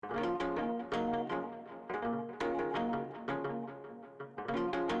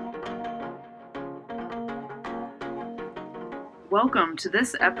Welcome to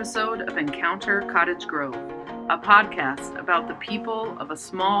this episode of Encounter Cottage Grove, a podcast about the people of a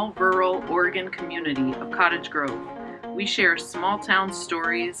small rural Oregon community of Cottage Grove. We share small town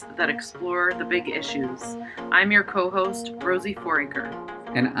stories that explore the big issues. I'm your co-host, Rosie Foraker.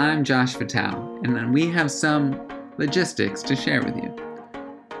 And I'm Josh Fatale, and we have some logistics to share with you.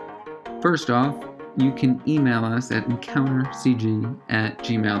 First off, you can email us at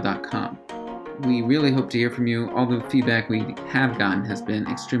encountercg@gmail.com. We really hope to hear from you. All the feedback we have gotten has been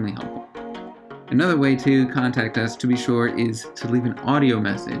extremely helpful. Another way to contact us, to be sure, is to leave an audio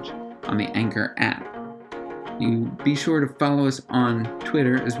message on the Anchor app. You be sure to follow us on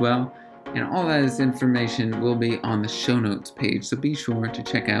Twitter as well, and all that information will be on the show notes page, so be sure to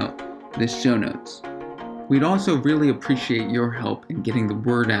check out the show notes. We'd also really appreciate your help in getting the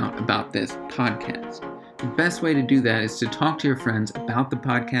word out about this podcast. The best way to do that is to talk to your friends about the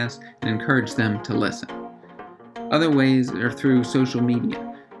podcast and encourage them to listen. Other ways are through social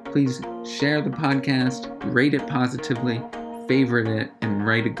media. Please share the podcast, rate it positively, favorite it, and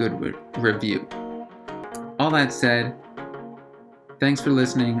write a good review. All that said, thanks for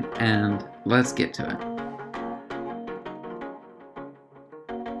listening, and let's get to it.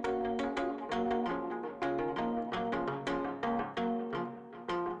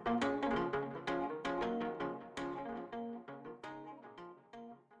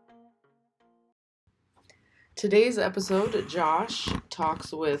 Today's episode, Josh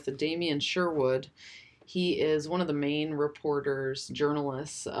talks with Damian Sherwood. He is one of the main reporters,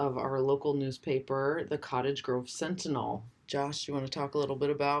 journalists of our local newspaper, the Cottage Grove Sentinel. Josh, you want to talk a little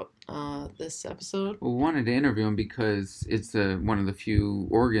bit about this episode? Well, we wanted to interview him because it's one of the few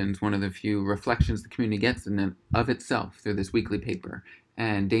organs, one of the few reflections the community gets of itself through this weekly paper.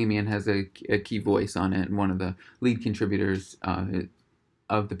 And Damian has a key voice on it, and one of the lead contributors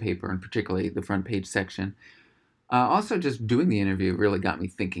of the paper, and particularly the front page section. Also, just doing the interview really got me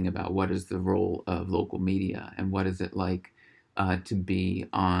thinking about what is the role of local media and what is it like to be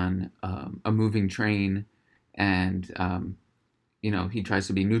on a moving train, and he tries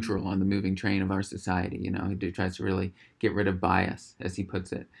to be neutral on the moving train of our society. He tries to really get rid of bias, as he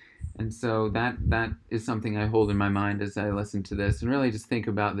puts it. And so that is something I hold in my mind as I listen to this, and really just think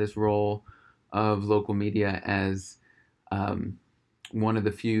about this role of local media as one of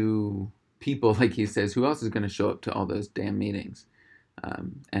the few people, like he says, who else is going to show up to all those damn meetings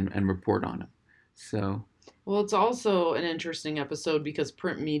and report on them. So, well, it's also an interesting episode because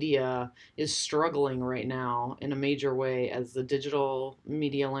print media is struggling right now in a major way as the digital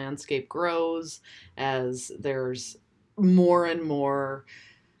media landscape grows, as there's more and more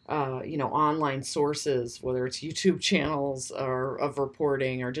online sources, whether it's YouTube channels or of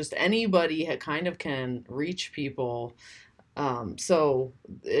reporting or just anybody kind of can reach people. So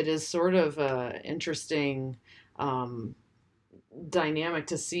it is sort of an interesting dynamic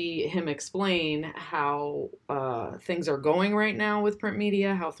to see him explain how things are going right now with print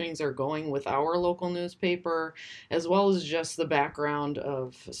media, how things are going with our local newspaper, as well as just the background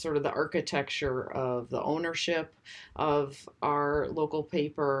of sort of the architecture of the ownership of our local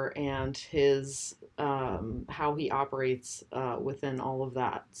paper and his how he operates within all of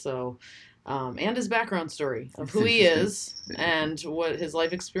that. So and his background story of who he is and what his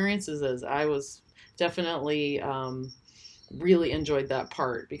life experiences is. I was definitely really enjoyed that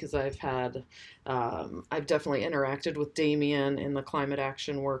part because I've definitely interacted with Damian in the climate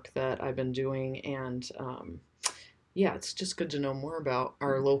action work that I've been doing, and it's just good to know more about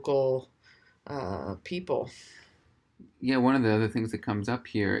our local people. Yeah, one of the other things that comes up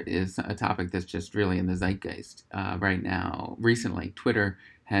here is a topic that's just really in the zeitgeist right now. Recently, Twitter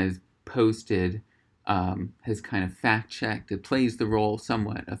has posted, has kind of fact-checked. It plays the role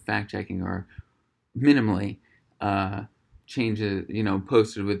somewhat of fact-checking, or minimally changes,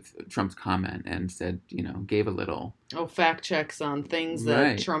 posted with Trump's comment and said, gave a little fact checks on things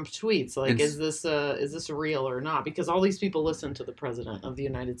that Trump tweets. Like, is this real or not? Because all these people listen to the president of the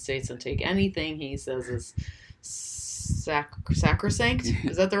United States and take anything he says as sacrosanct.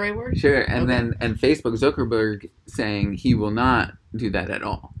 Is that the right word? Sure. And then Facebook, Zuckerberg saying he will not do that at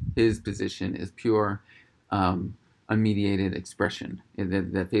all. His position is pure unmediated expression,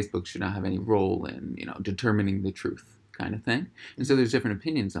 that Facebook should not have any role in determining the truth, kind of thing. And so there's different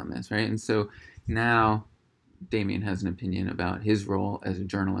opinions on this, right? And so now Damian has an opinion about his role as a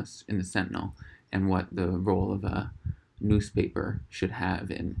journalist in the Sentinel and what the role of a newspaper should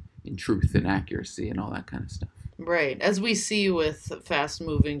have in truth and accuracy and all that kind of stuff. Right. As we see with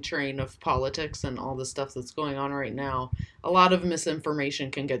fast-moving train of politics and all the stuff that's going on right now, a lot of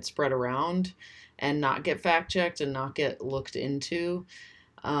misinformation can get spread around and not get fact-checked and not get looked into.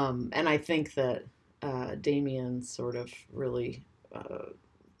 And I think that Damien sort of really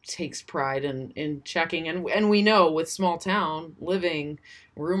takes pride in checking, and we know with small town living,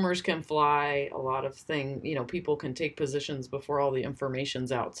 rumors can fly, a lot of people can take positions before all the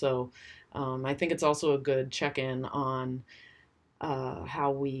information's out. So I think it's also a good check-in on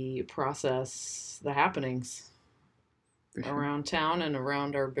how we process the happenings around town and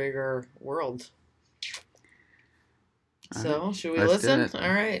around our bigger world. So should we listen?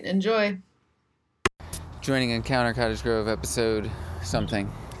 All right, enjoy. Joining Encounter Cottage Grove episode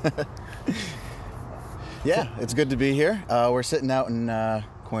something. Yeah, it's good to be here. We're sitting out in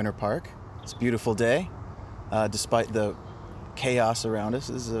Coiner Park. It's a beautiful day. Despite the chaos around us,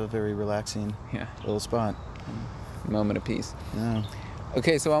 this is a very relaxing little spot. Moment of peace. Yeah.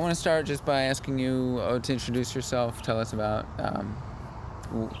 Okay, so I want to start just by asking you to introduce yourself. Tell us about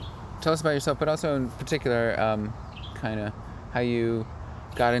yourself, but also in particular, kind of how you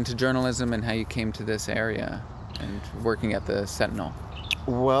got into journalism and how you came to this area and working at the Sentinel.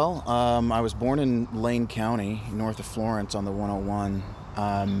 Well, I was born in Lane County, north of Florence, on the 101.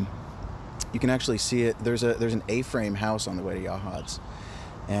 You can actually see it. There's an A-frame house on the way to Yachad's,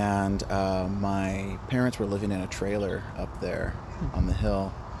 and my parents were living in a trailer up there on the hill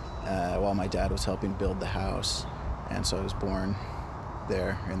while my dad was helping build the house, and so I was born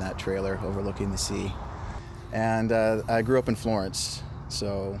there in that trailer overlooking the sea. And I grew up in Florence,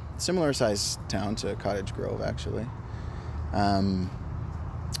 so similar sized town to Cottage Grove, actually.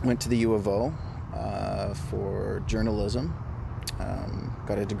 Went to the U of O for journalism.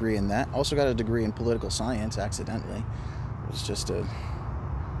 Got a degree in that. Also got a degree in political science accidentally. It was just a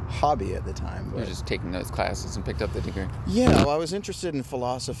hobby at the time. You were just taking those classes and picked up the degree. Yeah, well, I was interested in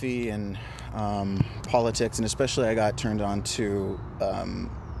philosophy and politics, and especially I got turned on to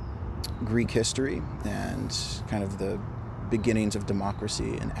Greek history and kind of the beginnings of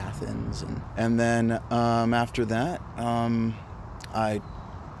democracy in Athens. And then after that, I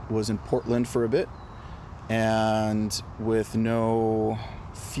was in Portland for a bit, and with no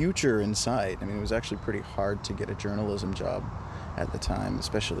future in sight. I mean, it was actually pretty hard to get a journalism job at the time,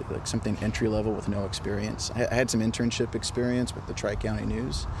 especially like something entry level with no experience. I had some internship experience with the Tri-County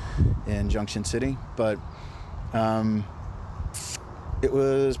News in Junction City, but it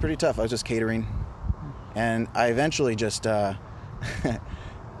was pretty tough. I was just catering, and I eventually just I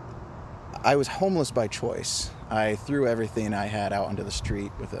was homeless by choice. I threw everything I had out onto the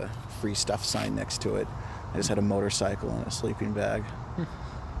street with a free stuff sign next to it. I just had a motorcycle and a sleeping bag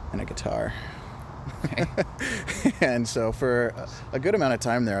and a guitar. Okay. And so for a good amount of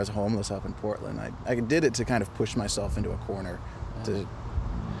time there, I was homeless up in Portland. I did it to kind of push myself into a corner, to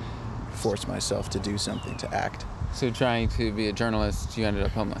force myself to do something, to act. So trying to be a journalist, you ended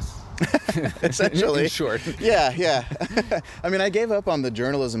up homeless. Essentially. In short. Yeah. I mean, I gave up on the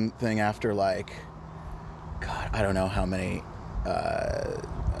journalism thing after I don't know how many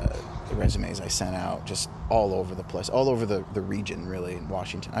resumes I sent out, just all over the place, all over the region, really, in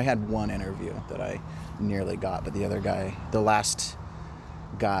Washington. I had one interview that I nearly got, but the last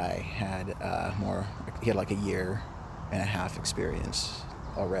guy had he had like a year and a half experience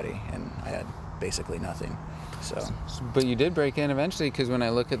already, and I had basically nothing. So. But you did break in eventually, because when I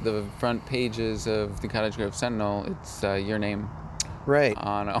look at the front pages of the Cottage Grove Sentinel, it's your name. Right.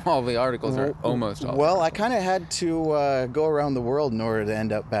 On all the articles, or almost all. Well, I kind of had to go around the world in order to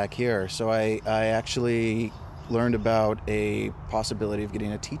end up back here. So I actually learned about a possibility of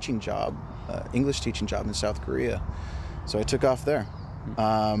getting a teaching job, English teaching job in South Korea. So I took off there.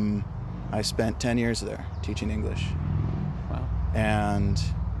 I spent 10 years there teaching English. Wow. And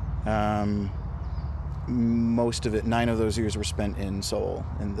most of it, 9 of those years were spent in Seoul,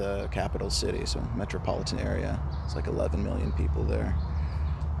 in the capital city, so metropolitan area. It's like 11 million people there.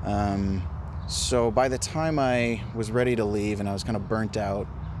 So by the time I was ready to leave and I was kind of burnt out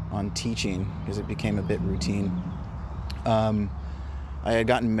on teaching because it became a bit routine, I had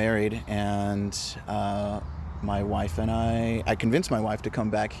gotten married, and my wife and I convinced my wife to come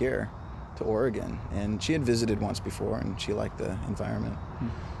back here to Oregon, and she had visited once before and she liked the environment.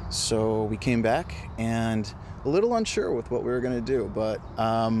 So we came back, and a little unsure with what we were going to do, but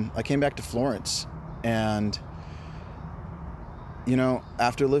I came back to Florence, and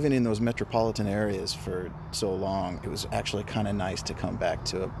after living in those metropolitan areas for so long, it was actually kind of nice to come back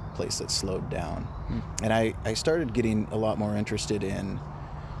to a place that slowed down. And I started getting a lot more interested in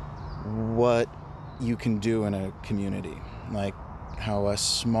what you can do in a community, like how a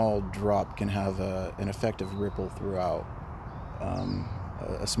small drop can have an effective ripple throughout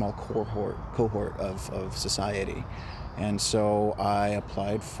a small cohort of society. And so I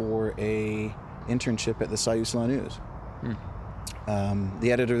applied for a internship at the Sayusla News.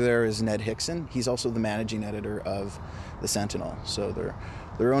 The editor there is Ned Hickson. He's also the managing editor of the Sentinel. So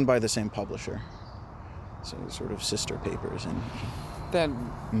they're owned by the same publisher. So they're sort of sister papers.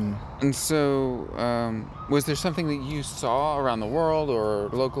 And so, was there something that you saw around the world or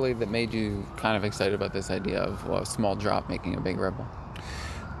locally that made you kind of excited about this idea of a small drop making a big ripple?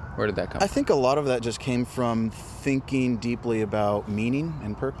 Where did that come from? I think a lot of that just came from thinking deeply about meaning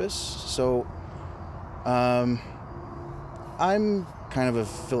and purpose. So, I'm kind of a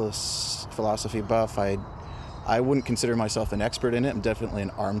philosophy buff. I wouldn't consider myself an expert in it. I'm definitely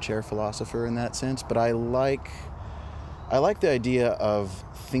an armchair philosopher in that sense. But I like the idea of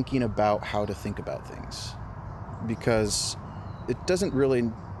thinking about how to think about things, because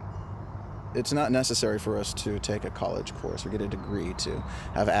it's not necessary for us to take a college course or get a degree to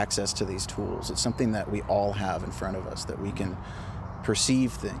have access to these tools. It's something that we all have in front of us, that we can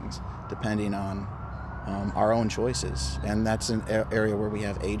perceive things depending on our own choices. And that's an area where we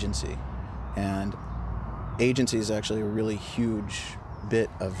have agency. And agency is actually a really huge bit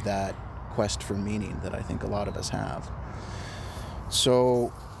of that quest for meaning that I think a lot of us have.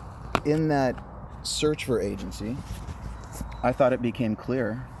 So in that search for agency, I thought it became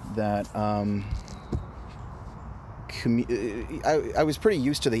clear that I was pretty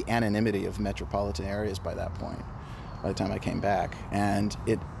used to the anonymity of metropolitan areas by that point, by the time I came back. And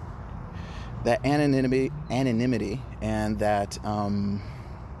that anonymity and that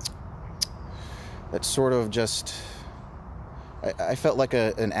sort of just, I felt like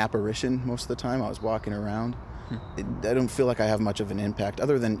an apparition most of the time I was walking around. I don't feel like I have much of an impact,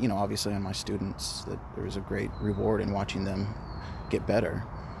 other than, obviously on my students, that there was a great reward in watching them get better.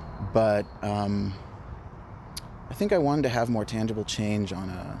 But I think I wanted to have more tangible change on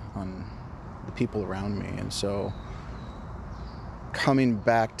the people around me. And so coming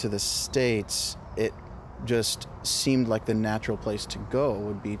back to the States, it just seemed like the natural place to go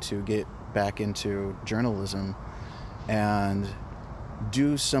would be to get back into journalism and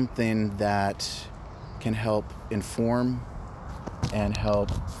do something that can help inform and help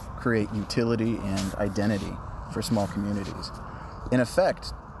create utility and identity for small communities. In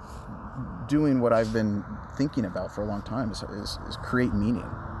effect, doing what I've been thinking about for a long time is create meaning.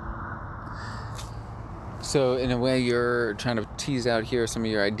 So in a way, you're trying to tease out here some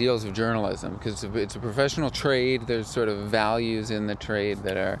of your ideals of journalism, because it's a professional trade. There's sort of values in the trade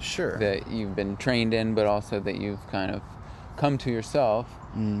that are that you've been trained in, but also that you've kind of come to yourself.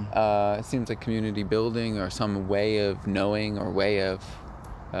 It seems like community building, or some way of knowing, or way of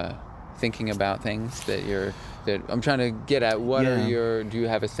thinking about things that I'm trying to get at. What are do you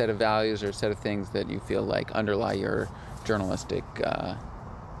have a set of values or a set of things that you feel like underlie your journalistic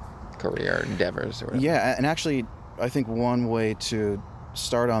career endeavors or whatever? Yeah, and actually I think one way to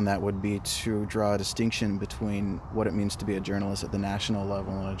start on that would be to draw a distinction between what it means to be a journalist at the national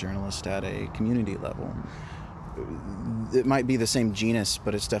level and a journalist at a community level. It might be the same genus,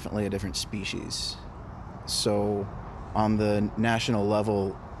 but it's definitely a different species. So on the national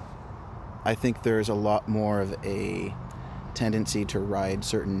level, I think there's a lot more of a tendency to ride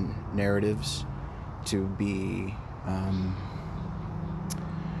certain narratives, to be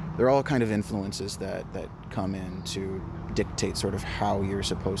they're all kind of influences that come in to dictate sort of how you're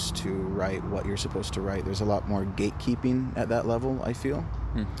supposed to write, what you're supposed to write. There's a lot more gatekeeping at that level, I feel.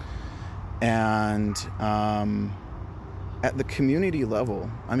 And at the community level,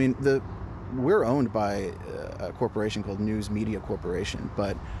 I mean, we're owned by a corporation called News Media Corporation,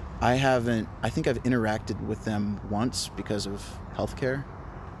 but I think I've interacted with them once because of healthcare,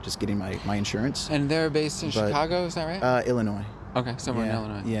 just getting my insurance. And they're based in Chicago, is that right? Illinois. Okay, somewhere in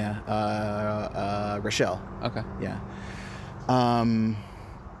Illinois. Yeah, Rochelle. Okay. Yeah. I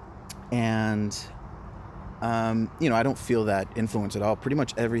don't feel that influence at all. Pretty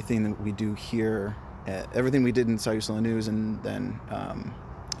much everything that we do here, everything we did in Sayusala News, and then,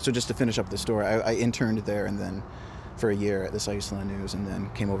 so just to finish up the story, I interned there and then for a year at the Sayusala News, and then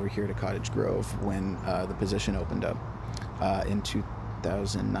came over here to Cottage Grove when the position opened up in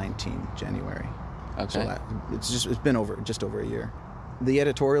 2019, January. Okay. So it's been just over a year. The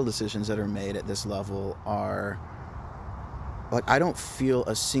editorial decisions that are made at this level are, like, I don't feel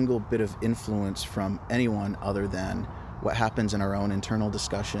a single bit of influence from anyone other than what happens in our own internal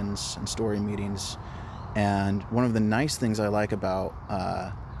discussions and story meetings. And one of the nice things I like about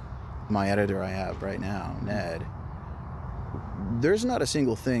my editor I have right now, Ned, there's not a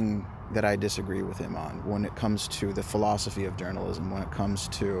single thing that I disagree with him on when it comes to the philosophy of journalism, when it comes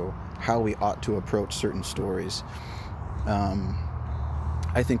to how we ought to approach certain stories.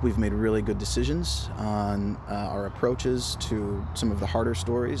 I think we've made really good decisions on our approaches to some of the harder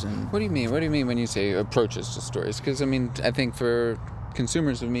stories. And What do you mean? What do you mean when you say approaches to stories? Because, I mean, I think for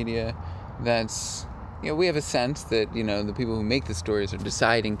consumers of media, that's, we have a sense that, the people who make the stories are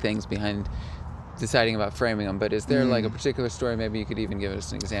deciding about framing them. But is there like a particular story, maybe you could even give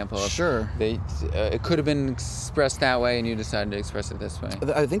us an example of? Sure. It could have been expressed that way and you decided to express it this way.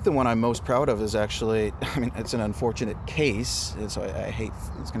 I think the one I'm most proud of is actually, it's an unfortunate case, and so I hate,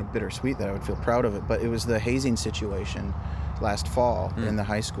 it's kind of bittersweet that I would feel proud of it, but it was the hazing situation last fall in the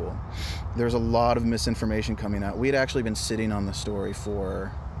high school. There was a lot of misinformation coming out. We had actually been sitting on the story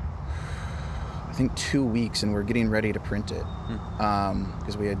for, I think, 2 weeks, and we're getting ready to print it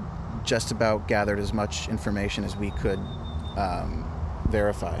because we had just about gathered as much information as we could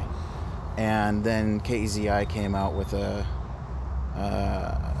verify. And then KEZI came out with a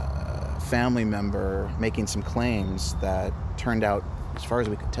family member making some claims that turned out, as far as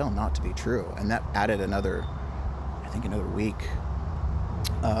we could tell, not to be true. And that added another week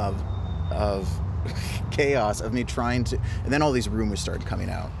of chaos of me trying to, and then all these rumors started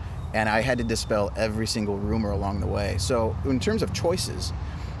coming out. And I had to dispel every single rumor along the way. So in terms of choices,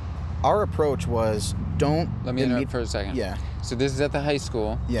 our approach was Let me interrupt for a second. Yeah. So this is at the high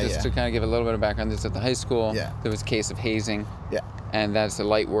school. Just to kind of give a little bit of background, this is at the high school. Yeah. There was a case of hazing. Yeah. And that's a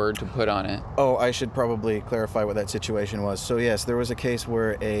light word to put on it. Oh, I should probably clarify what that situation was. So yes, there was a case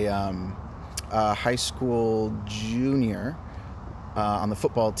where a high school junior on the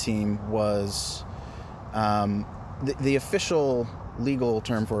football team was, the official legal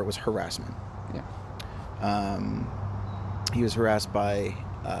term for it was harassment. Yeah. He was harassed by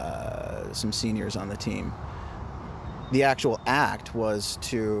some seniors on the team. The actual act was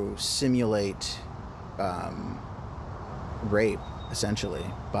to simulate rape, essentially,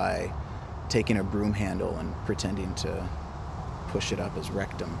 by taking a broom handle and pretending to push it up his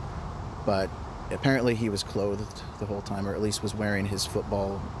rectum. But apparently he was clothed the whole time, or at least was wearing his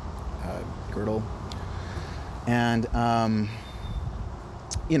football girdle. And,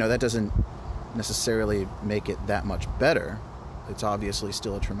 that doesn't necessarily make it that much better. It's obviously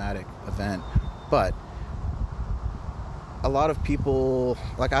still a traumatic event, but a lot of people,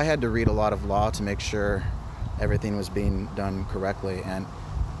 like, I had to read a lot of law to make sure everything was being done correctly, and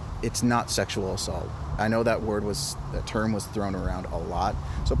it's not sexual assault. I know that term was thrown around a lot,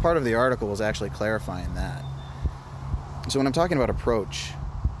 so part of the article was actually clarifying that. So when I'm talking about approach,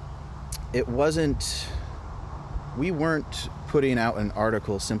 we weren't putting out an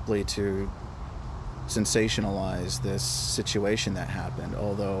article simply to sensationalize this situation that happened,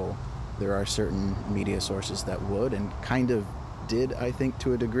 although there are certain media sources that would, and kind of did, I think,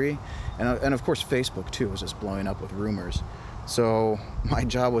 to a degree. And of course Facebook too was just blowing up with rumors. So my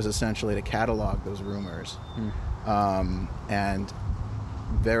job was essentially to catalog those rumors and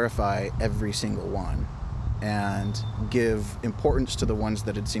verify every single one and give importance to the ones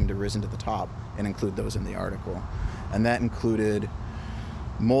that had seemed to risen to the top and include those in the article. And that included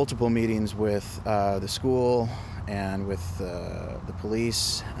multiple meetings with the school and with the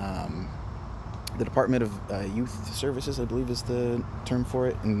police. The Department of Youth Services, I believe is the term for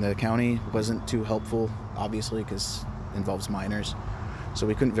it, in the county wasn't too helpful, obviously, because it involves minors. So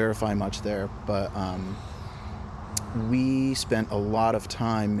we couldn't verify much there, but we spent a lot of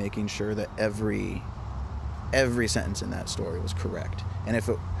time making sure that every sentence in that story was correct. And if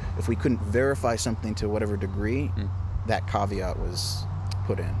we couldn't verify something to whatever degree, that caveat was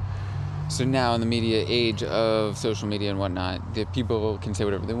put in. So now in the media age of social media and whatnot, the people can say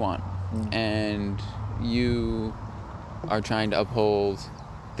whatever they want. And you are trying to uphold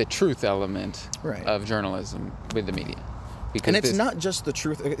the truth element of journalism with the media. And it's not just the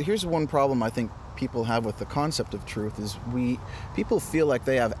truth. Here's one problem I think people have with the concept of truth is people feel like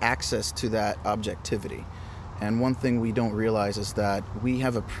they have access to that objectivity. And one thing we don't realize is that we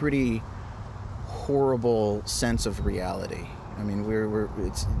have a pretty horrible sense of reality. I mean,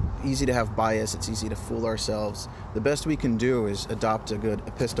 it's easy to have bias. It's easy to fool ourselves. The best we can do is adopt a good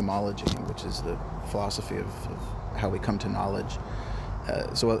epistemology, which is the philosophy of how we come to knowledge.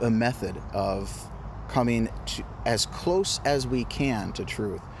 So a method of coming to as close as we can to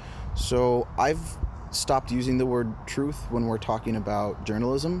truth. So I've stopped using the word truth when we're talking about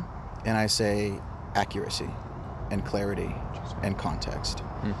journalism, and I say accuracy and clarity and context.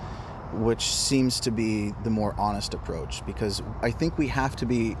 Which seems to be the more honest approach, because I think we have to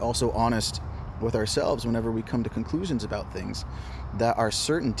be also honest with ourselves whenever we come to conclusions about things, that our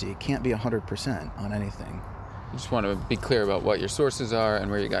certainty can't be 100% on anything. You just want to be clear about what your sources are and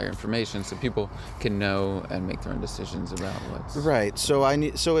where you got your information so people can know and make their own decisions about what's... Right. So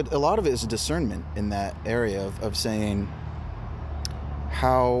a lot of it is discernment in that area of saying,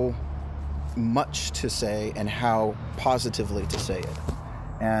 how much to say and how positively to say it,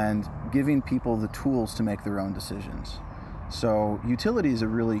 and giving people the tools to make their own decisions. So utility is a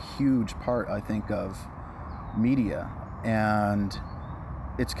really huge part, I think, of media, and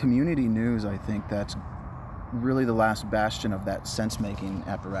it's community news, I think, that's really the last bastion of that sense-making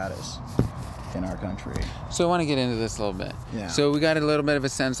apparatus in our country. So I want to get into this a little bit. Yeah. So we got a little bit of a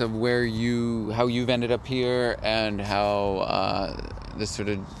sense of how you've ended up here, and how this sort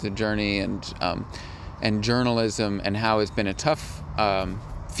of the journey and journalism, and how it's been a tough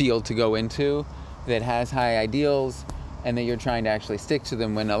field to go into, that has high ideals, and that you're trying to actually stick to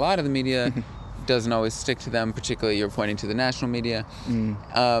them, when a lot of the media doesn't always stick to them. Particularly, you're pointing to the national media.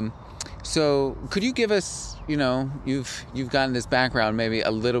 So could you give us, you've gotten this background, maybe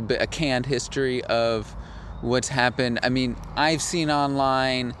a little bit, a canned history of what's happened. I mean, I've seen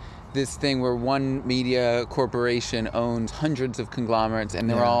online this thing where one media corporation owns hundreds of conglomerates, and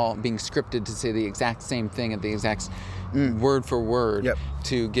they're all being scripted to say the exact same thing at the exact word for word,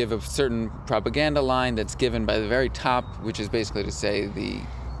 to give a certain propaganda line that's given by the very top, which is basically to say the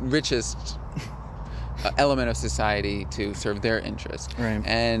richest element of society to serve their interest. Right.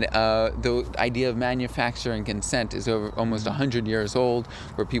 And the idea of manufacturing consent is over almost 100 years old,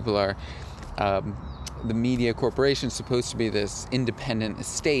 where people are, the media corporation is supposed to be this independent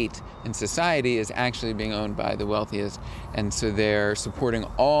estate, and society is actually being owned by the wealthiest. And so they're supporting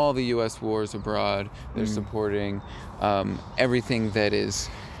all the U.S. wars abroad. They're supporting everything that is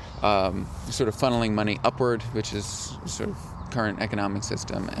sort of funneling money upward, which is sort of current economic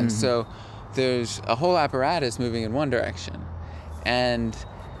system. And so there's a whole apparatus moving in one direction, and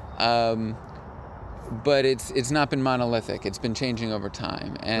but it's not been monolithic. It's been changing over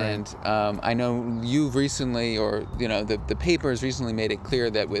time, and I know you've recently, or the paper has recently made it clear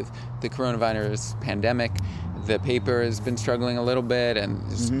that with the coronavirus pandemic, the paper has been struggling a little bit,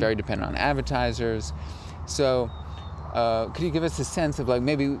 and is very dependent on advertisers. So could you give us a sense of, like,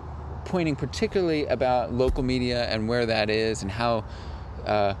 maybe pointing particularly about local media and where that is, and how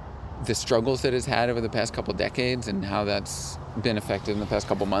the struggles that it's had over the past couple decades, and how that's been affected in the past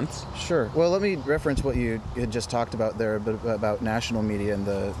couple months? Sure. Well, let me reference what you had just talked about there, about national media and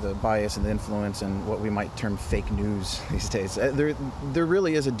the bias and the influence and what we might term fake news these days. There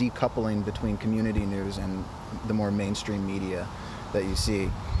really is a decoupling between community news and the more mainstream media that you see.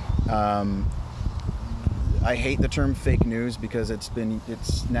 I hate the term fake news because it's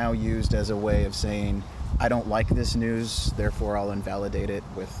now used as a way of saying, I don't like this news, therefore I'll invalidate it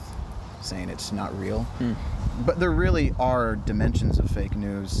with saying it's not real. But there really are dimensions of fake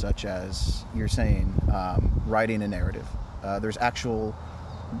news, such as you're saying, writing a narrative. There's actual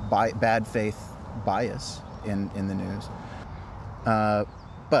bad faith bias in the news.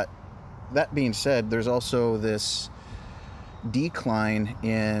 But that being said, there's also this decline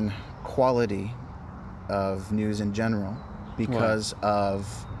in quality of news in general because of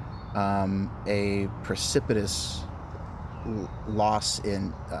a precipitous loss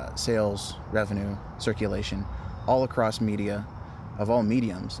in sales, revenue, circulation, all across media, of all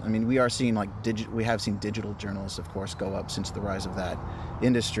mediums. I mean, we are seeing we have seen digital journalists, of course, go up since the rise of that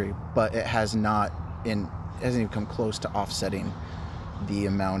industry, but it hasn't even come close to offsetting the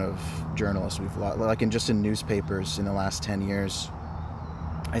amount of journalists we've lost. Like in newspapers in the last 10 years,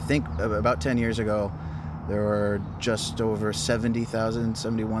 I think about 10 years ago, there were just over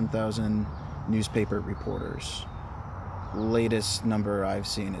 71,000 newspaper reporters. Latest number I've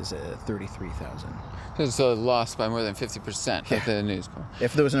seen is 33,000. So lost by more than 50% of the news.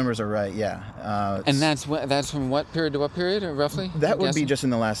 If those numbers are right, yeah. And that's from what period to what period, roughly? That would be just in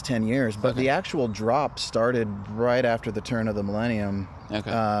the last 10 years, but the actual drop started right after the turn of the millennium.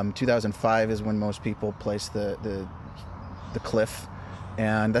 Okay. 2005 is when most people place the cliff,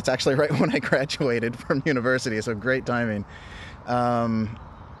 and that's actually right when I graduated from university, so great timing.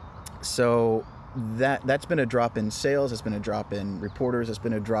 So that's been a drop in sales, it's been a drop in reporters, it's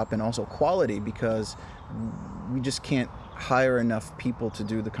been a drop in also quality, because we just can't hire enough people to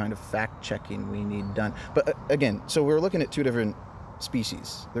do the kind of fact checking we need done. But again, so we're looking at two different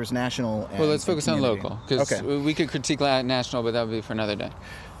species. There's national and let's focus on community. local, because we could critique national, but that would be for another day.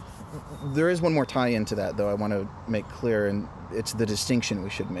 There is one more tie-in to that, though, I want to make clear, and it's the distinction we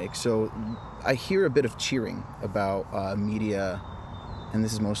should make. So I hear a bit of cheering about media, and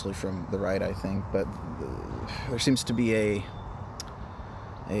this is mostly from the right, I think, but there seems to be a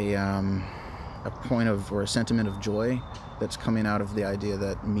point of, or a sentiment of joy that's coming out of the idea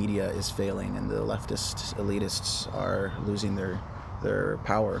that media is failing and the leftist elitists are losing their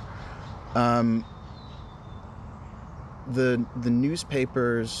power. The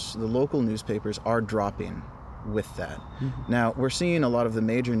newspapers, the local newspapers, are dropping with that. Mm-hmm. Now, we're seeing a lot of the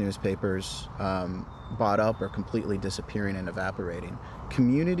major newspapers bought up or completely disappearing and evaporating.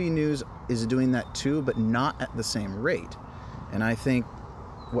 Community news is doing that too, but not at the same rate. And I think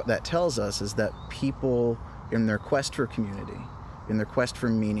what that tells us is that people, in their quest for community, in their quest for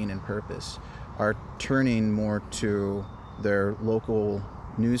meaning and purpose, are turning more to their local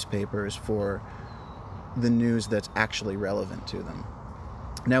newspapers for the news that's actually relevant to them.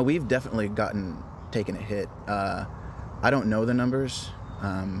 Now, we've definitely taken a hit. I don't know the numbers,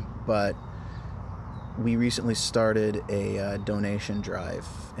 but we recently started a donation drive,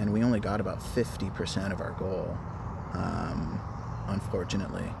 and we only got about 50% of our goal,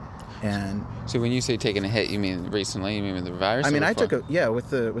 unfortunately. And so when you say taking a hit, you mean recently? You mean with the virus? I mean, I took with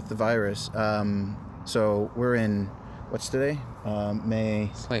the virus. So we're in, what's today? May.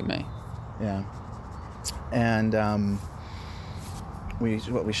 It's late May. Yeah. And we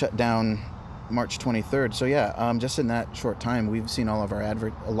shut down March 23rd. So yeah, just in that short time, we've seen a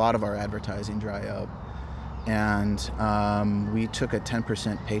lot of our advertising dry up, and we took a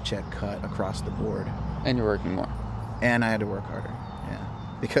 10% paycheck cut across the board. And you're working more. And I had to work harder, yeah,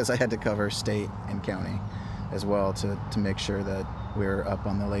 because I had to cover state and county as well to make sure that we're up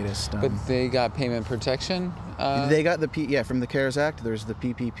on the latest. But they got payment protection? They got from the CARES Act. There's the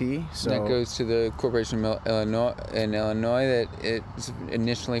PPP. So that goes to the Corporation of Illinois that it's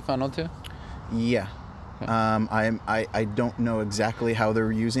initially funneled to? Yeah. I don't know exactly how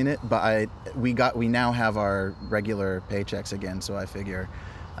they're using it, but we now have our regular paychecks again, so I figure.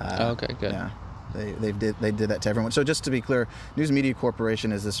 Okay, good. Yeah. They did that to everyone. So just to be clear, News Media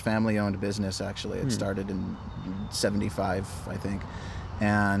Corporation is this family-owned business. Actually, it started in '75, I think,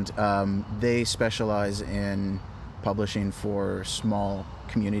 and they specialize in publishing for small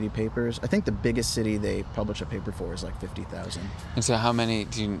community papers. I think the biggest city they publish a paper for is like 50,000. And so, how many?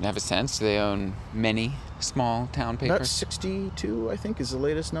 Do you have a sense? Do they own many small town papers? About 62, I think, is the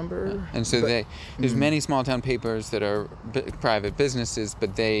latest number. Yeah. And so there's many small town papers that are private businesses,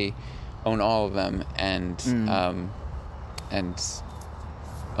 but they own all of them and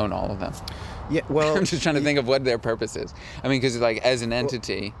own all of them. Yeah, well, I'm just trying to think of what their purpose is. I mean, because like as an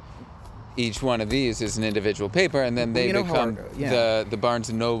entity, each one of these is an individual paper, and then they become the Barnes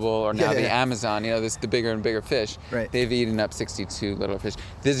and Noble or now the Amazon. This the bigger and bigger fish. Right. They've eaten up 62 little fish.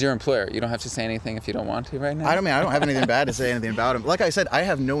 This is your employer. You don't have to say anything if you don't want to right now. I don't have anything bad to say anything about them. Like I said, I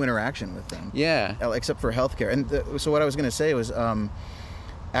have no interaction with them. Yeah. Except for healthcare. And so what I was going to say was.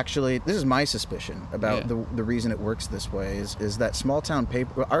 Actually, this is my suspicion about the reason it works this way is that small town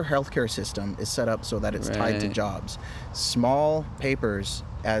paper, our healthcare system is set up so that it's tied to jobs. Small papers,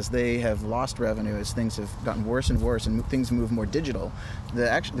 as they have lost revenue, as things have gotten worse and worse and things move more digital,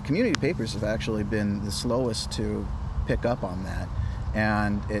 the community papers have actually been the slowest to pick up on that.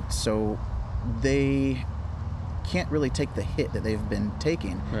 And so they can't really take the hit that they've been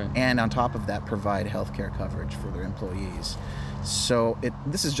taking, and on top of that provide healthcare coverage for their employees. So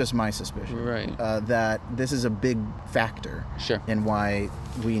this is just my suspicion, that this is a big factor in why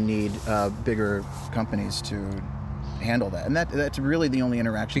we need bigger companies to handle that, and that's really the only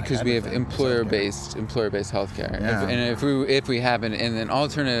interaction. Because we have employer-based healthcare, and if we have in an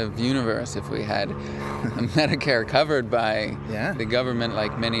alternative universe, if we had Medicare covered by the government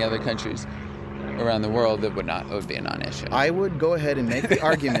like many other countries around the world, it would be a non-issue. I would go ahead and make the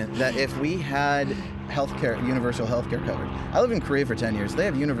argument that if we had universal healthcare coverage. I lived in Korea for 10 years. They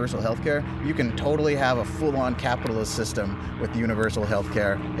have universal healthcare. You can totally have a full-on capitalist system with universal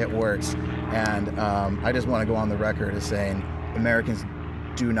healthcare. It works. And I just want to go on the record as saying Americans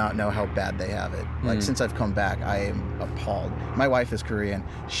do not know how bad they have it. Like, since I've come back, I am appalled. My wife is Korean.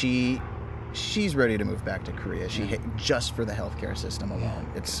 She's ready to move back to Korea. Just for the healthcare system alone.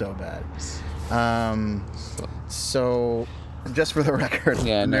 It's so bad. So just for the record,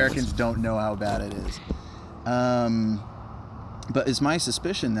 Americans don't know how bad it is. But it's my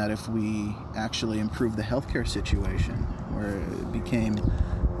suspicion that if we actually improve the healthcare situation, where it became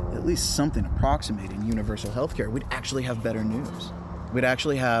at least something approximating universal healthcare, we'd actually have better news. We'd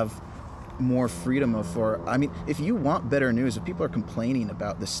actually have more freedom if you want better news, if people are complaining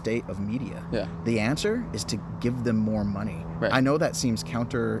about the state of media, the answer is to give them more money. I know that seems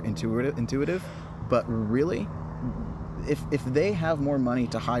counterintuitive, but really, if they have more money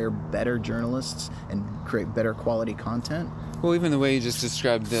to hire better journalists and create better quality content. Well, even the way you just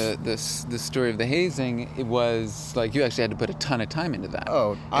described the story of the hazing, it was like you actually had to put a ton of time into that.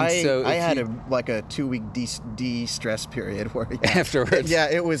 Oh, I had a 2-week de-stress period where afterwards. Yeah,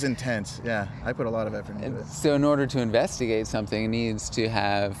 it was intense. Yeah, I put a lot of effort into it. So in order to investigate something, it needs to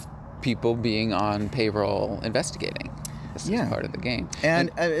have people being on payroll investigating. risks as part of the game. And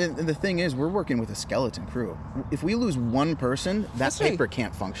the thing is, we're working with a skeleton crew. If we lose one person, that paper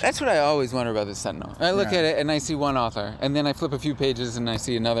can't function. That's what I always wonder about the Sentinel. I look at it and I see one author, and then I flip a few pages and I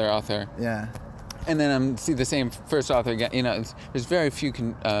see another author. Yeah. And then I see the same first author again. There's very few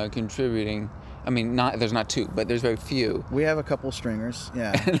contributing. I mean, there's not two, but there's very few. We have a couple stringers,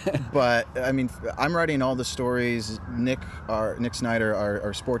 yeah. But I mean, I'm writing all the stories. Nick Snyder,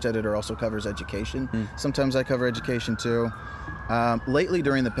 our sports editor, also covers education. Sometimes I cover education too. Lately,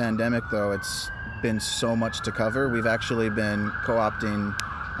 during the pandemic, though, it's been so much to cover. We've actually been co-opting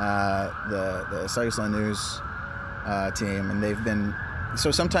the Siuslaw News team, and they've been.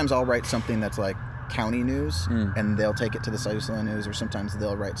 So sometimes I'll write something that's like county news, and they'll take it to the Siuslaw News, or sometimes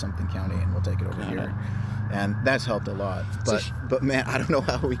they'll write something county and we'll take it over here. And that's helped a lot. But man, I don't know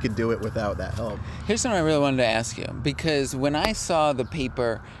how we could do it without that help. Here's something I really wanted to ask you, because when I saw the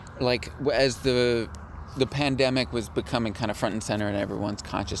paper, like as the pandemic was becoming kind of front and center in everyone's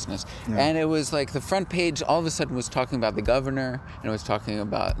consciousness. And it was like the front page all of a sudden was talking about the governor, and it was talking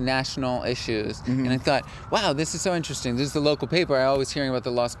about national issues. And I thought, wow, this is so interesting. This is the local paper. I always hearing about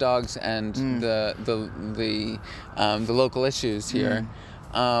the lost dogs and the local issues here.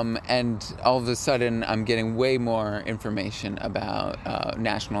 And all of a sudden, I'm getting way more information about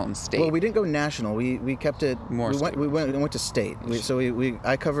national and state. Well, we didn't go national. We kept it more. We went to state.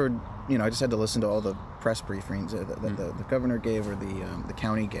 I covered. I just had to listen to all the press briefings that the governor gave or the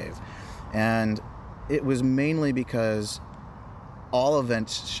county gave, and it was mainly because all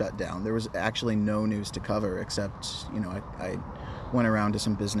events shut down. There was actually no news to cover except I went around to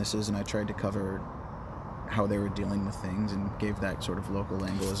some businesses and I tried to cover how they were dealing with things and gave that sort of local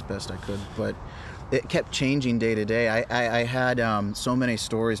angle as best I could. But it kept changing day to day. I had so many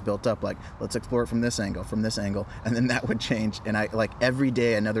stories built up, like, let's explore it from this angle, and then that would change. And every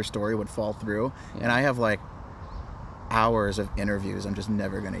day another story would fall through. And I have hours of interviews I'm just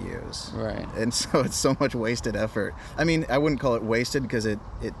never going to use. Right. And so it's so much wasted effort. I mean, I wouldn't call it wasted because it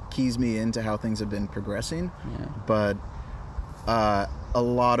keys me into how things have been progressing. Yeah. But a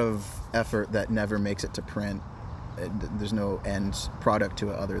lot of effort that never makes it to print. There's no end product to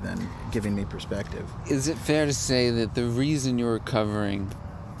it other than giving me perspective. Is it fair to say that the reason you were covering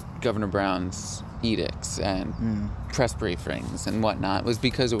Governor Brown's edicts and press briefings and whatnot was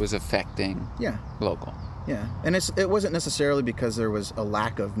because it was affecting local? Yeah, and it wasn't necessarily because there was a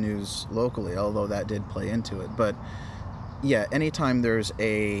lack of news locally, although that did play into it. But yeah, anytime there's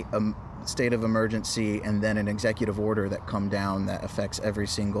a state of emergency and then an executive order that come down that affects every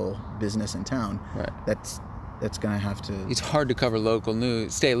single business in town, that's going to have to. It's hard to cover local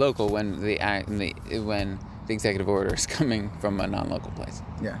news, stay local when the executive order is coming from a non-local place.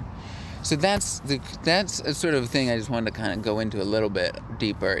 Yeah. So that's a sort of thing I just wanted to kind of go into a little bit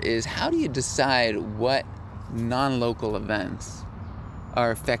deeper. Is how do you decide what non-local events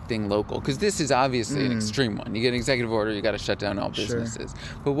are affecting local? Because this is obviously an extreme one. You get an executive order, you got to shut down all businesses.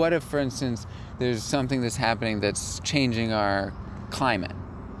 Sure. But what if, for instance, there's something that's happening that's changing our climate?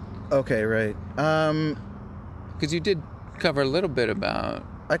 Okay, right. Because you did cover a little bit about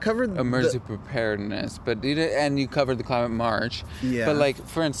emergency preparedness, and you covered the climate march. Yeah. But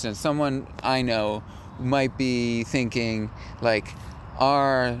for instance, someone I know might be thinking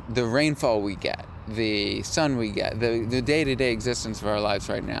the rainfall we get, the sun we get, the day-to-day existence of our lives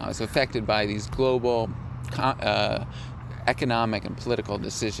right now is affected by these global economic and political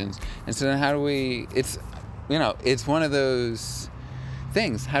decisions. And so then how do we? It's one of those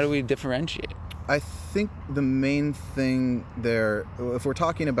things. How do we differentiate? I think the main thing there, if we're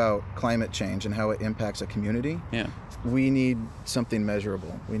talking about climate change and how it impacts a community, we need something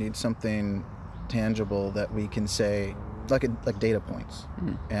measurable. We need something tangible that we can say, like data points,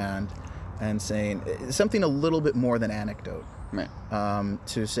 and saying something a little bit more than anecdote. Right.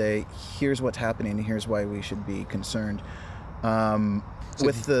 To say, here's what's happening, and here's why we should be concerned.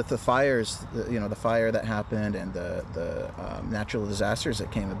 With the fires, the fire that happened and the natural disasters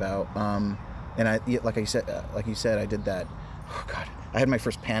that came about. And like you said, I did that. Oh God, I had my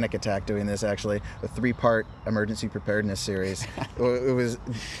first panic attack doing this. Actually, a 3-part emergency preparedness series. It was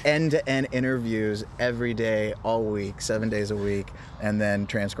end-to-end interviews every day, all week, 7 days a week, and then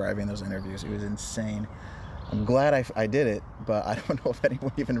transcribing those interviews. It was insane. I'm glad I did it, but I don't know if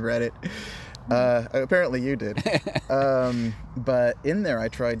anyone even read it. Apparently you did. But in there, I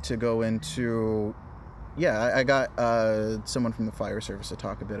tried to go into. I got someone from the fire service to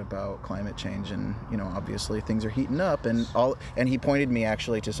talk a bit about climate change, and obviously things are heating up, and he pointed me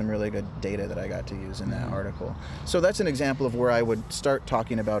actually to some really good data that I got to use in that article. So that's an example of where I would start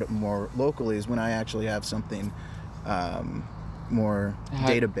talking about it more locally, is when I actually have something more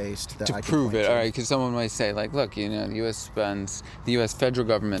data-based that to I can prove point it. to. All right, because someone might say, like, look, the U.S. federal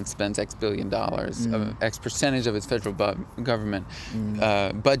government spends X billion dollars, X percentage of its federal government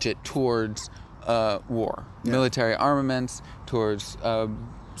budget towards war, military armaments, towards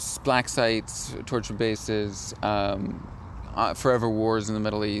black sites, torture bases, forever wars in the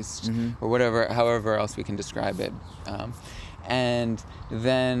Middle East, or whatever, however else we can describe it. And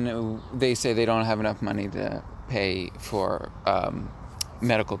then they say they don't have enough money to pay for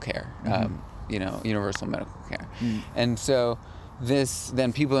medical care, universal medical care. And so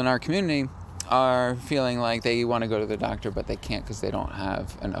then people in our community are feeling like they want to go to the doctor, but they can't because they don't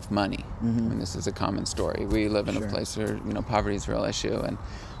have enough money. I mean, this is a common story. We live in a place where, poverty is a real issue and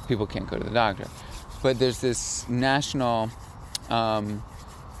people can't go to the doctor. But there's this national,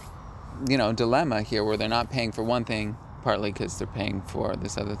 dilemma here where they're not paying for one thing, partly because they're paying for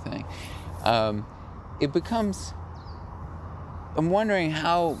this other thing. It becomes, I'm wondering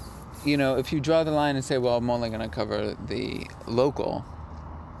how, if you draw the line and say, well, I'm only going to cover the local,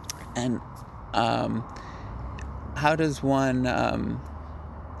 and how does one,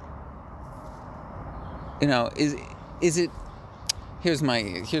 is it, here's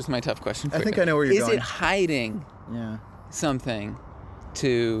my tough question for I think you. I know where you're going. Is it hiding something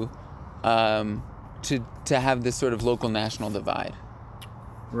to have this sort of local national divide?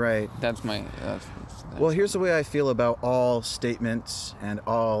 Right. Well, here's the way I feel about all statements and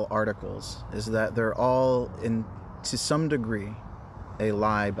all articles, is that they're all, to some degree, a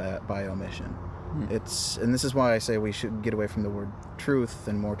lie by omission. And this is why I say we should get away from the word truth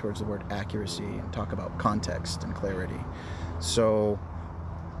and more towards the word accuracy and talk about context and clarity. So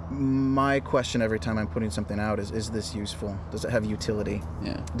my question every time I'm putting something out is this useful? Does it have utility?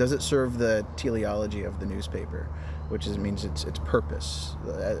 Yeah. Does it serve the teleology of the newspaper, which means its purpose?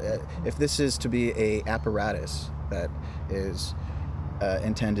 If this is to be a apparatus that is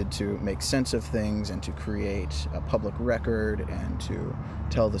intended to make sense of things and to create a public record and to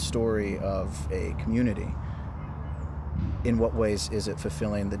tell the story of a community, in what ways is it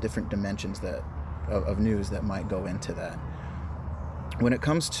fulfilling the different dimensions of news that might go into that? When it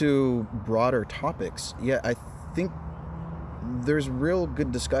comes to broader topics, I think there's real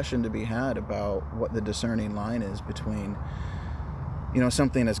good discussion to be had about what the discerning line is between,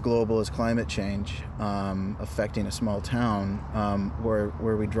 something as global as climate change affecting a small town,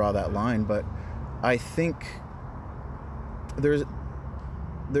 where we draw that line. But I think there's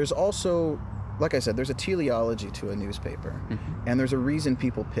also, like I said, there's a teleology to a newspaper, and there's a reason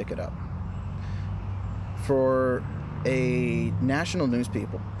people pick it up. For a national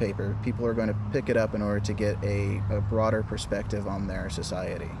newspaper, people are going to pick it up in order to get a broader perspective on their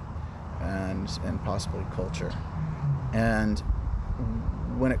society and possibly culture. And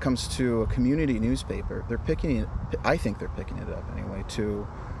when it comes to a community newspaper, I think they're picking it up anyway, to,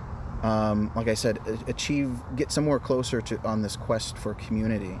 like I said, get somewhere closer on this quest for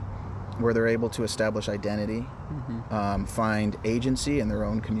community, where they're able to establish identity, find agency in their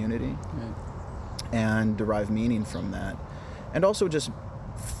own community, and derive meaning from that, and also just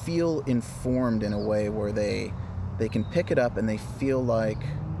feel informed in a way where they can pick it up and they feel like,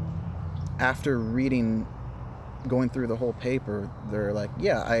 after going through the whole paper, they're like,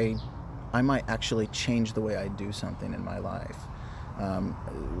 I might actually change the way I do something in my life,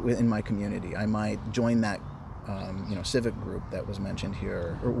 in my community. I might join that civic group that was mentioned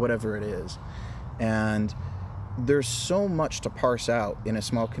here, or whatever it is. And there's so much to parse out in a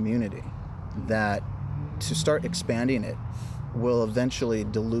small community that to start expanding it will eventually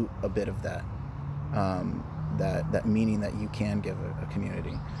dilute a bit of that meaning that you can give a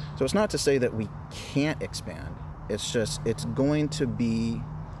community. So it's not to say that we can't expand. It's just, it's going to be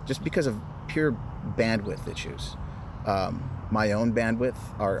just because of pure bandwidth issues. My own bandwidth,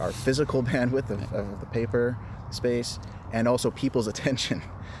 our physical bandwidth of the paper space, and also people's attention.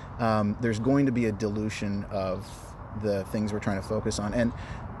 There's going to be a dilution of the things we're trying to focus on. And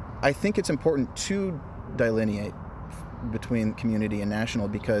I think it's important to delineate between community and national,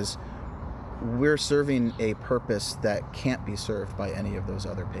 because we're serving a purpose that can't be served by any of those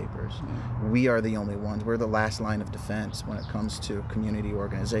other papers. We are the only ones. We're the last line of defense when it comes to community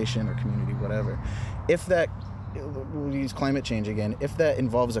organization or community whatever. If that, we'll use climate change again, if that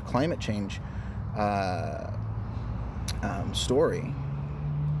involves a climate change story,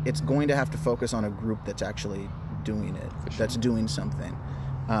 it's going to have to focus on a group that's actually doing it, that's doing something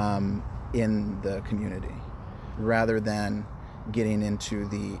in the community, rather than getting into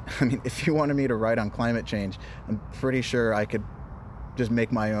if you wanted me to write on climate change, I'm pretty sure I could just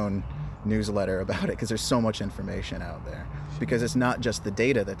make my own newsletter about it, because there's so much information out there. Because it's not just the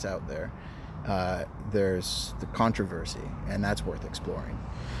data that's out there, there's the controversy, and that's worth exploring.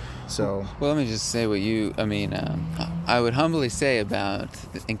 So, well, let me just say I would humbly say about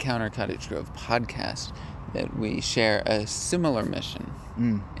the Encounter Cottage Grove podcast that we share a similar mission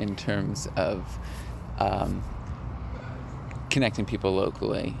in terms of connecting people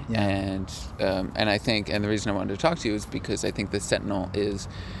locally. Yeah. And I think, and the reason I wanted to talk to you is because I think the Sentinel is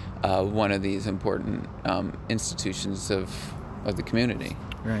one of these important institutions of the community.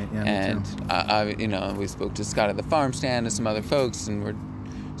 Right. Yeah. And we spoke to Scott at the farm stand and some other folks, and we're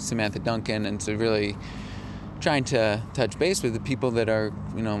Samantha Duncan, and so really trying to touch base with the people that are,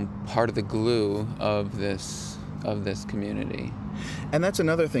 part of the glue of this community. And that's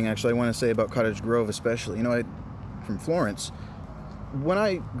another thing, actually, I want to say about Cottage Grove, especially. From Florence, when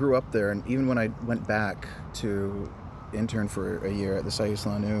I grew up there, and even when I went back to intern for a year at the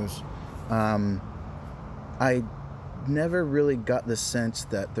Saisla News, I never really got the sense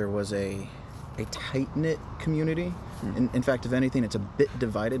that there was a tight-knit community. In fact, if anything, it's a bit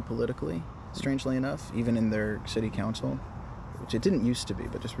divided politically, strangely enough, even in their city council, which it didn't used to be,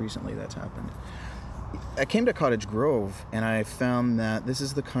 but just recently that's happened. I came to Cottage Grove, and I found that this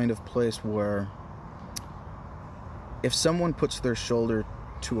is the kind of place where if someone puts their shoulder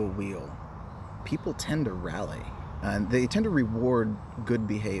to a wheel, people tend to rally. And they tend to reward good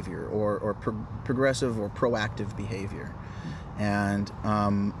behavior or progressive or proactive behavior. And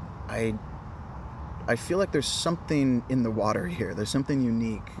I feel like there's something in the water here. There's something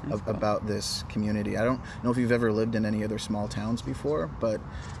unique about this community. I don't know if you've ever lived in any other small towns before, but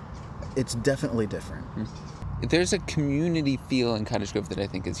it's definitely different. There's a community feel in Cottage Grove that I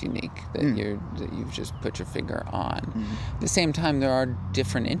think is unique, that you've just put your finger on. At the same time, there are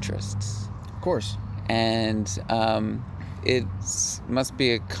different interests. Of course. And it must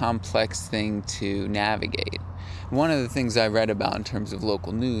be a complex thing to navigate. One of the things I read about in terms of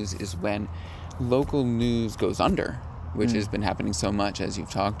local news is when local news goes under, which has been happening so much, as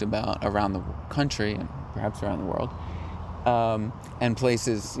you've talked about, around the country and perhaps around the world. And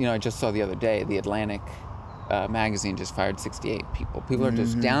places, I just saw the other day, the Atlantic magazine just fired 68 people. People are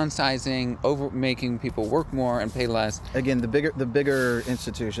just downsizing, making people work more and pay less. Again, the bigger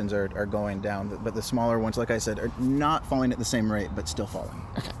institutions are going down, but the smaller ones, like I said, are not falling at the same rate, but still falling.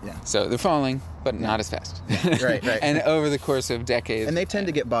 Okay. Yeah. So they're falling, but not as fast. Right. And over the course of decades. And they tend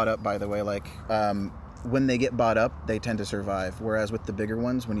to get bought up, by the way. Like, when they get bought up, they tend to survive. Whereas with the bigger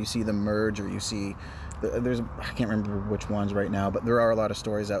ones, when you see them merge, or you see I can't remember which ones right now, but there are a lot of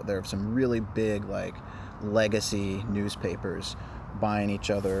stories out there of some really big, like, legacy newspapers buying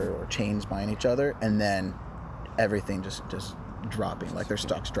each other, or chains buying each other, and then everything just dropping, like their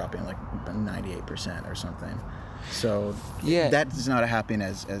stocks dropping like 98% or something. So that is not happening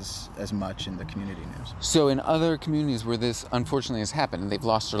as much in the community news. So in other communities where this unfortunately has happened, they've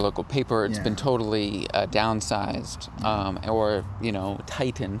lost their local paper, it's been totally downsized, or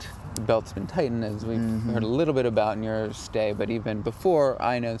tightened. The belt's been tightened, as we've heard a little bit about in your stay, but even before,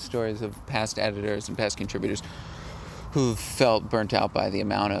 I know stories of past editors and past contributors who've felt burnt out by the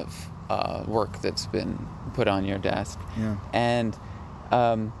amount of work that's been put on your desk. Yeah. And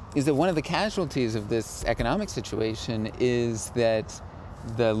is that one of the casualties of this economic situation is that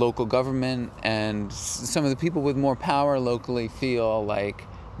the local government and some of the people with more power locally feel like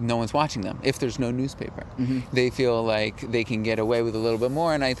no one's watching them. If there's no newspaper, they feel like they can get away with a little bit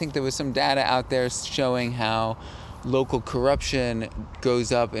more. And I think there was some data out there showing how local corruption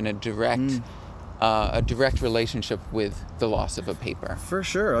goes up in a direct relationship with the loss of a paper. For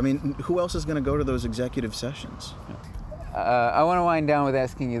sure. I mean, who else is going to go to those executive sessions? I want to wind down with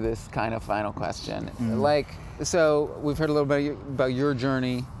asking you this kind of final question. So we've heard a little bit about your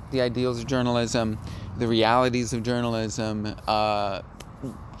journey, the ideals of journalism, the realities of journalism, the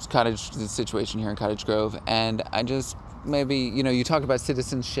situation here in Cottage Grove, and I just you talked about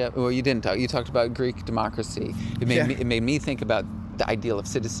citizenship. Well, you didn't talk. You talked about Greek democracy. It made me think about the ideal of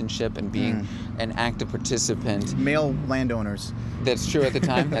citizenship and being an active participant. Male landowners. That's true at the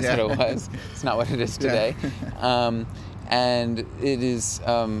time. That's what it was. It's not what it is today. And it is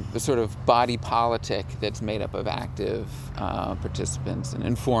the sort of body politic that's made up of active participants and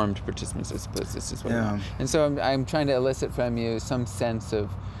informed participants, I suppose this is what I want. And so I'm trying to elicit from you some sense of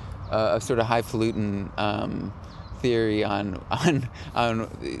sort of highfalutin theory on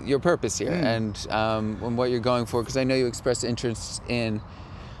your purpose here and what you're going for, because I know you express interest in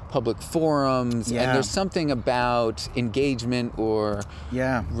public forums, and there's something about engagement or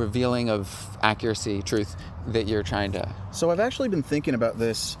revealing of accuracy, truth, that you're trying to... So I've actually been thinking about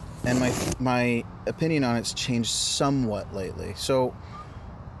this, and my opinion on it's changed somewhat lately. So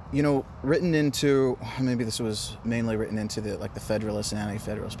written into, maybe this was mainly written into the Federalist and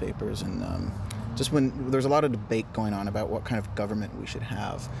Anti-Federalist papers, and just when there's a lot of debate going on about what kind of government we should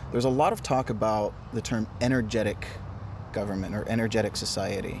have, there's a lot of talk about the term energetic government or energetic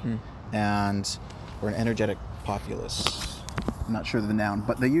society, or an energetic populace. I'm not sure of the noun,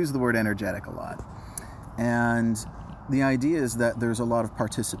 but they use the word energetic a lot. And the idea is that there's a lot of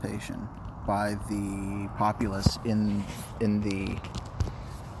participation by the populace in the...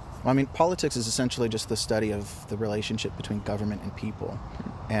 politics is essentially just the study of the relationship between government and people.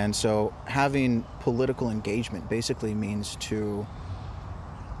 And so having political engagement basically means to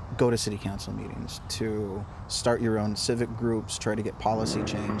go to city council meetings, to start your own civic groups, try to get policy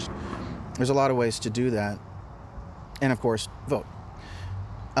changed. There's a lot of ways to do that. And of course, vote.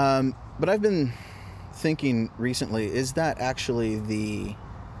 But I've been thinking recently, is that actually the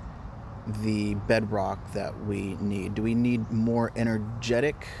bedrock that we need? Do we need more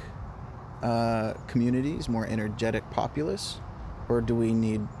energetic communities, more energetic populace, or do we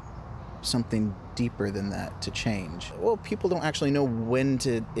need something deeper than that to change? Well, people don't actually know when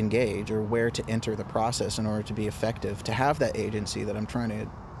to engage or where to enter the process in order to be effective, to have that agency that I'm trying to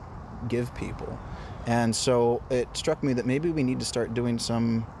give people. And so it struck me that maybe we need to start doing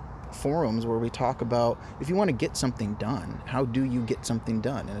some forums where we talk about, if you want to get something done, how do you get something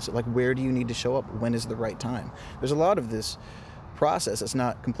done? And it's like, where do you need to show up? When is the right time? There's a lot of this process that's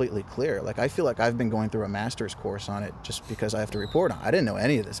not completely clear. I feel like I've been going through a master's course on it just because I have to report on it. I didn't know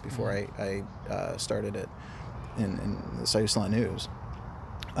any of this before I started it in the Siuslaw News.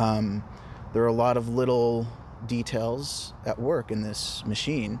 There are a lot of little details at work in this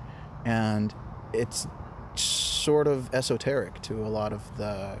machine, and it's sort of esoteric to a lot of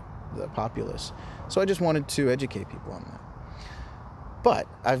the populace. So I just wanted to educate people on that. But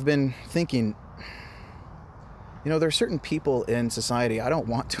I've been thinking, there are certain people in society I don't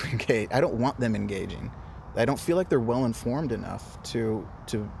want to engage. I don't want them engaging. I don't feel like they're well informed enough to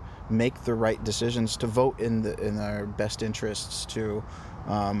make the right decisions, to vote in their best interests. To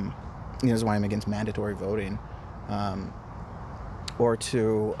this is why I'm against mandatory voting, or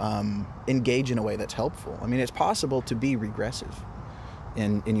to engage in a way that's helpful. It's possible to be regressive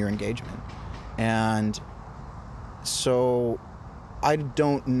in your engagement, and so I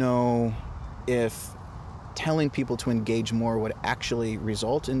don't know if telling people to engage more would actually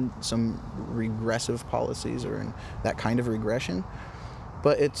result in some regressive policies or in that kind of regression.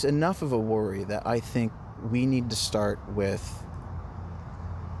 But it's enough of a worry that I think we need to start with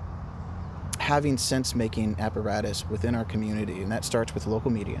having sense-making apparatus within our community, and that starts with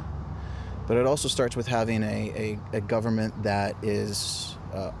local media. But it also starts with having a government that is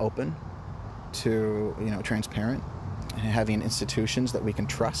open to, transparent, and having institutions that we can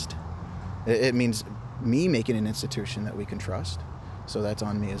trust. It means me making an institution that we can trust, so that's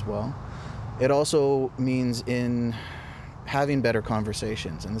on me as well. It also means in having better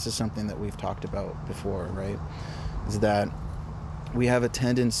conversations, and this is something that we've talked about before, right? Is that we have a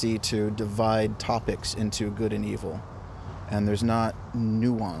tendency to divide topics into good and evil, and there's not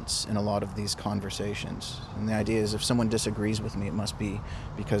nuance in a lot of these conversations. And the idea is, if someone disagrees with me, it must be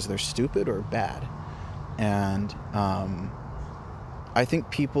because they're stupid or bad. And I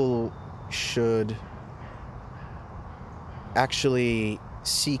think people should actually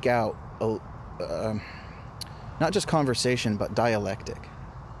seek out not just conversation, but dialectic.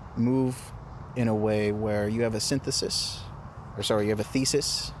 Move in a way where you have a you have a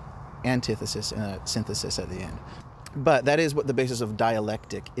thesis, antithesis, and a synthesis at the end. But that is what the basis of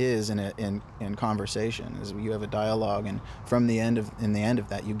dialectic is in conversation. Is you have a dialogue, and in the end of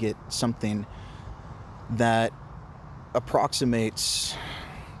that, you get something that approximates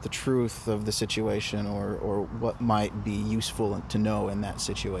the truth of the situation, or what might be useful to know in that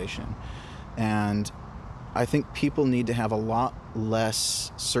situation. And I think people need to have a lot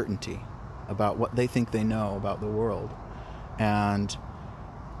less certainty about what they think they know about the world, and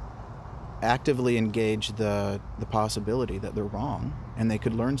actively engage the possibility that they're wrong and they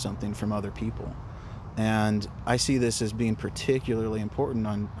could learn something from other people. And I see this as being particularly important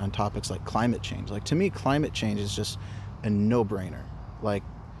on topics like climate change. To me, climate change is just a no-brainer.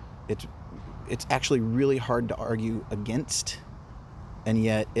 It's actually really hard to argue against, and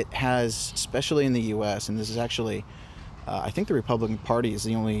yet it has, especially in the U.S., and this is actually, I think the Republican Party is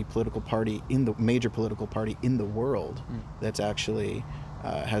the only major political party in the world that's actually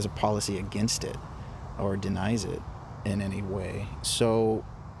has a policy against it or denies it in any way. So,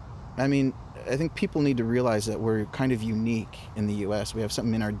 I think people need to realize that we're kind of unique in the U.S. We have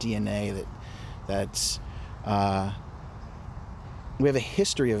something in our DNA that's we have a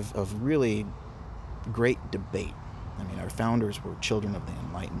history of really great debate. I mean, our founders were children of the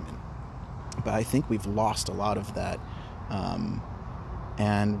Enlightenment. But I think we've lost a lot of that.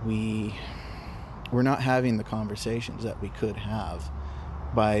 And we're not having the conversations that we could have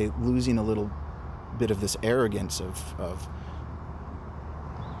by losing a little bit of this arrogance of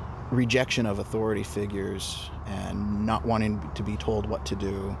rejection of authority figures and not wanting to be told what to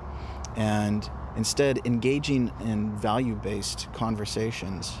do, and instead engaging in value-based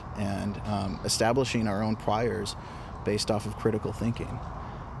conversations and establishing our own priors based off of critical thinking.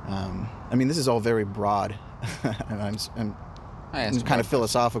 I mean, this is all very broad. I'm kind of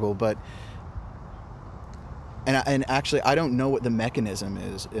philosophical, but and actually, I don't know what the mechanism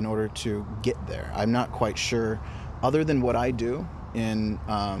is in order to get there. I'm not quite sure, other than what I do in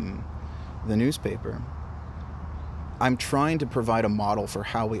the newspaper. I'm trying to provide a model for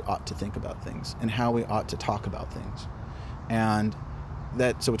how we ought to think about things and how we ought to talk about things. And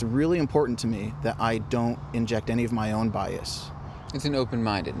so it's really important to me that I don't inject any of my own bias. It's an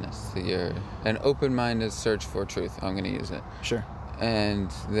open-mindedness. You're an open-minded search for truth. I'm going to use it. Sure.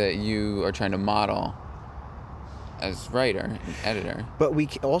 And that you are trying to model as writer and editor. But we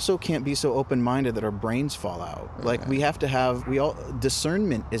also can't be so open-minded that our brains fall out. Okay. Like, we have to have,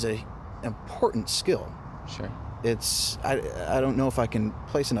 discernment is an important skill. Sure. I don't know if I can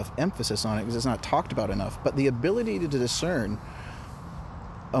place enough emphasis on it because it's not talked about enough, but the ability to discern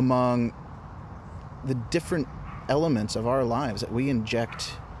among the different elements of our lives that we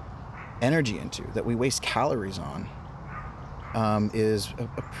inject energy into, that we waste calories on, is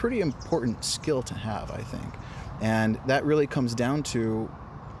a pretty important skill to have, I think. And that really comes down to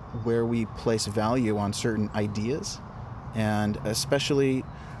where we place value on certain ideas, and especially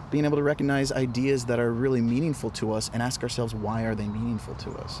being able to recognize ideas that are really meaningful to us and ask ourselves, why are they meaningful to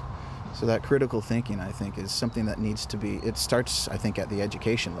us? So that critical thinking, I think, is something that needs to be, it starts, I think, at the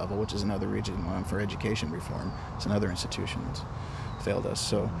education level, which is another reason why I'm for education reform. It's another institution that's failed us.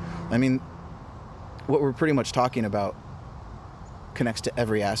 So, I mean, what we're pretty much talking about connects to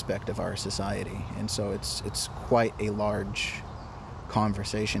every aspect of our society. And so it's quite a large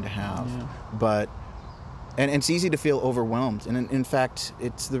conversation to have. Yeah. But and it's easy to feel overwhelmed. And in fact,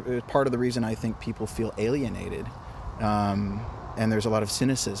 it's part of the reason I think people feel alienated. And there's a lot of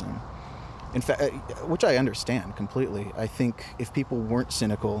cynicism. In fact, which I understand completely. I think if people weren't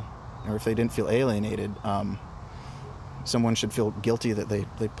cynical, or if they didn't feel alienated, someone should feel guilty that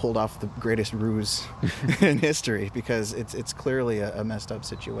they pulled off the greatest ruse in history, because it's clearly a messed up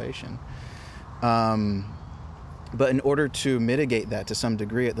situation. But in order to mitigate that to some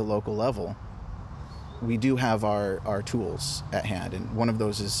degree at the local level, we do have our tools at hand, and one of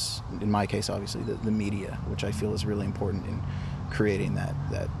those is, in my case, obviously the media, which I feel is really important in creating that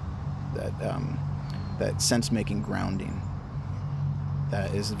sense-making grounding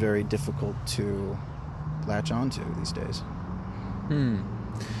that is very difficult to latch onto these days.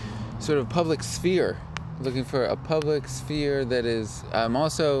 Sort of public sphere. Looking for a public sphere that is, I'm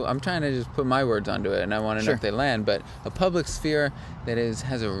trying to just put my words onto it, and I want to know if they land, but a public sphere that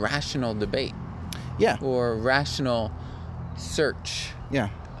has a rational debate. Yeah. Or rational search. Yeah.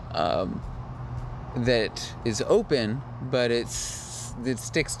 That is open, but it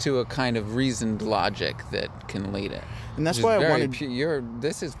sticks to a kind of reasoned logic that can lead it. And that's why I wanted...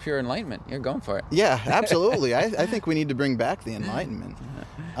 this is pure enlightenment. You're going for it. Yeah, absolutely. I think we need to bring back the Enlightenment.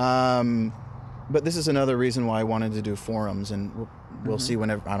 But this is another reason why I wanted to do forums, and we'll see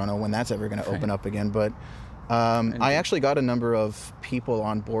whenever. I don't know when that's ever going to open up again, but I actually got a number of people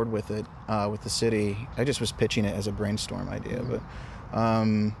on board with it, with the city. I just was pitching it as a brainstorm idea, but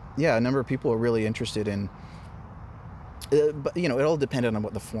a number of people are really interested in. But it all depended on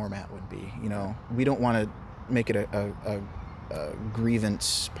what the format would be. We don't want to make it a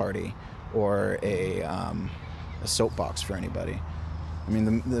grievance party or a soapbox for anybody. I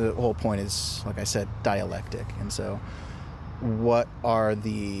mean, the whole point is, like I said, dialectic. And so what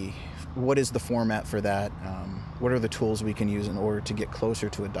is the format for that? What are the tools we can use in order to get closer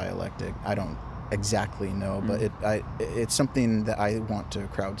to a dialectic? I don't exactly know, but it's something that I want to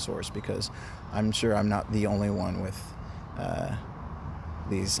crowdsource, because I'm sure I'm not the only one with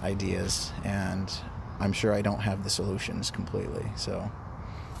these ideas, and I'm sure I don't have the solutions completely. So,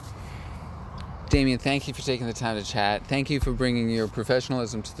 Damien, thank you for taking the time to chat. Thank you for bringing your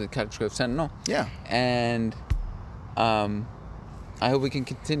professionalism to the Cottage Grove Sentinel. Yeah. And I hope we can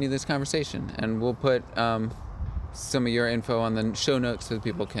continue this conversation, and we'll put some of your info on the show notes so that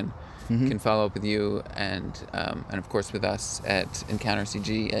people can follow up with you and of course with us at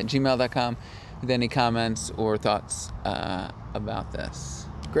encountercg@gmail.com with any comments or thoughts about this.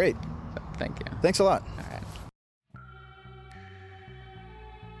 Great. So, thank you. Thanks a lot. All right.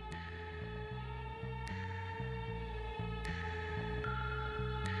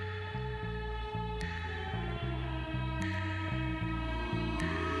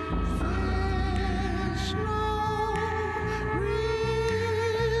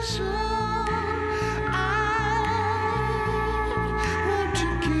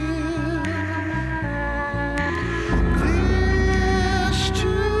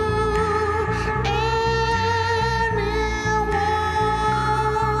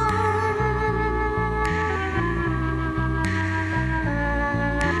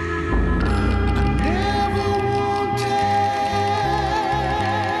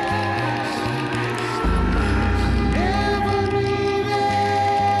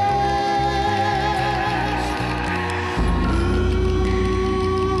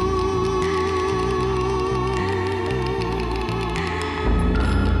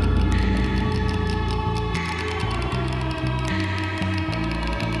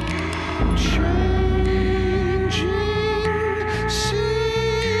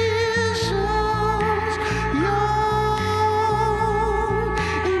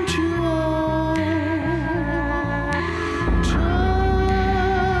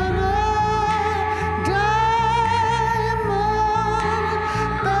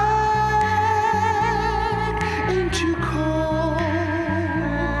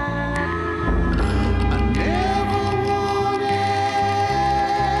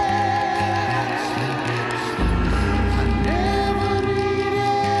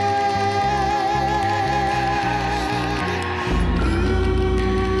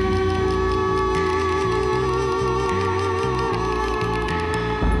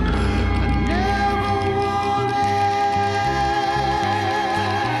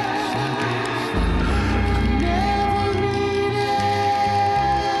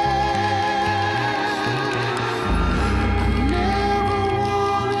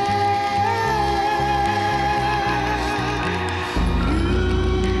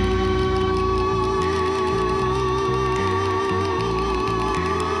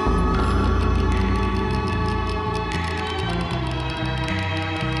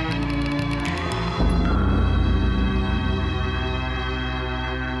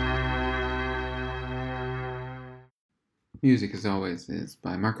 Music, as always, is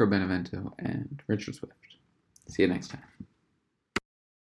by Marco Benevento and Richard Swift. See you next time.